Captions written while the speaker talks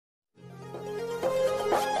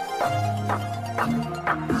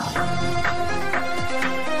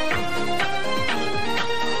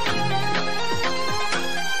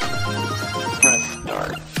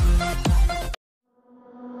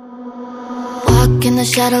In the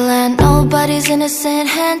shadowland, nobody's innocent.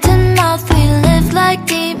 Hand to mouth, we live like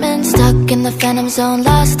demons. Stuck in the phantom zone,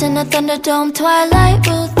 lost in a thunderdome. Twilight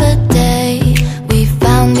ruled the day. We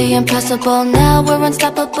found the impossible, now we're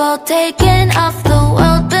unstoppable. Taking off the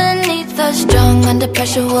world beneath us. Strong under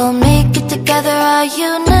pressure, we'll make it together. Our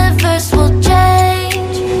universe will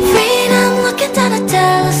change. Freedom, looking down a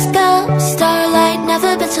telescope. Starlight,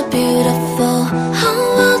 never been so beautiful.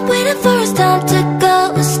 Whole world waiting for us, time to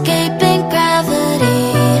go. Escaping gravity.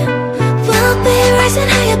 We'll be rising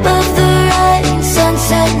high above the rain.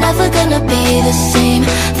 Sunset, never gonna be the same.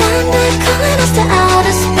 Thunder calling us to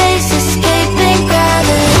outer space. Escaping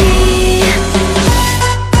gravity.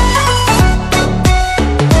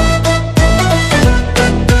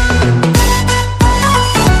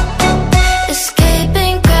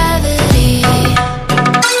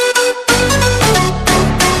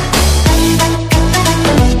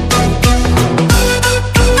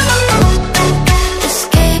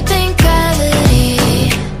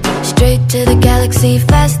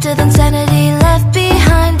 Faster than sanity, left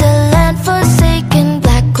behind a land forsaken.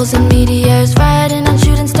 Black holes and meteors, riding on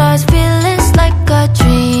shooting stars, fearless like our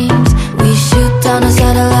dreams. We shoot down a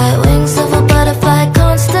satellite, wings of a butterfly,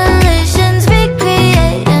 constellations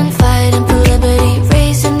recreate and fighting for liberty,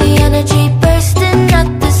 raising the energy, bursting at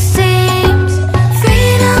the seams.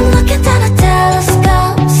 Freedom, looking down a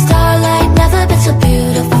telescope. Starlight, never been so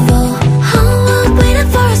beautiful. Whole world waiting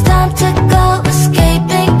for us, time to go.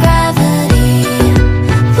 Escaping gravity.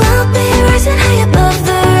 Rising high above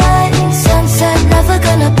the rain. Sunset, never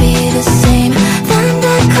gonna be the same.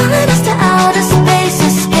 Thunder calling us to outer space.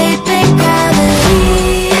 Escaping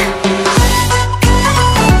gravity.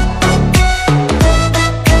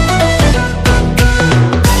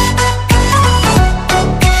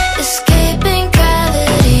 Escaping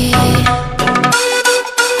gravity.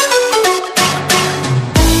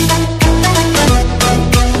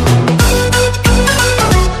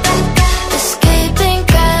 Escaping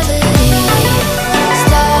gravity.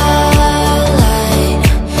 Starlight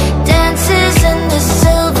dances in the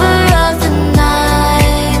silver of the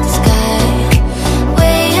night sky.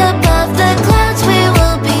 Way above the clouds we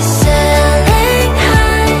will be sailing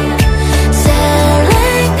high.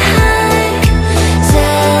 Sailing high.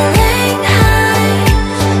 Sailing high.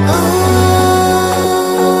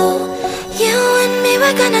 Ooh, you and me,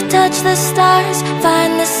 we're gonna touch the stars.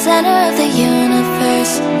 Find the center of the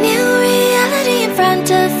universe. New reality in front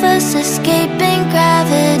of us. Escaping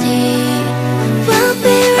gravity. We'll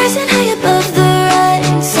be rising high above the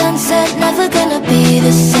rain. Sunset, never gonna be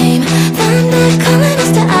the same. Thunder calling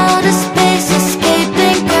us to outer space.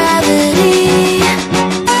 Escaping gravity.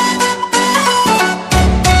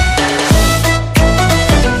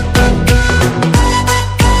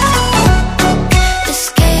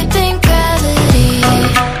 Escaping gravity.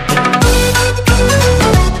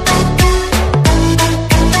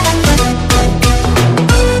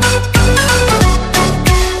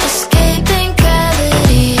 Escaping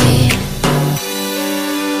gravity.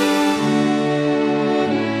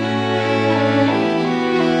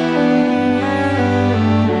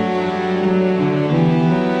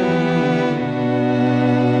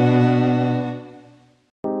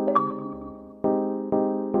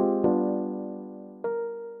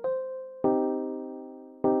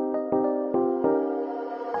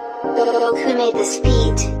 Who made this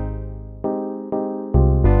beat?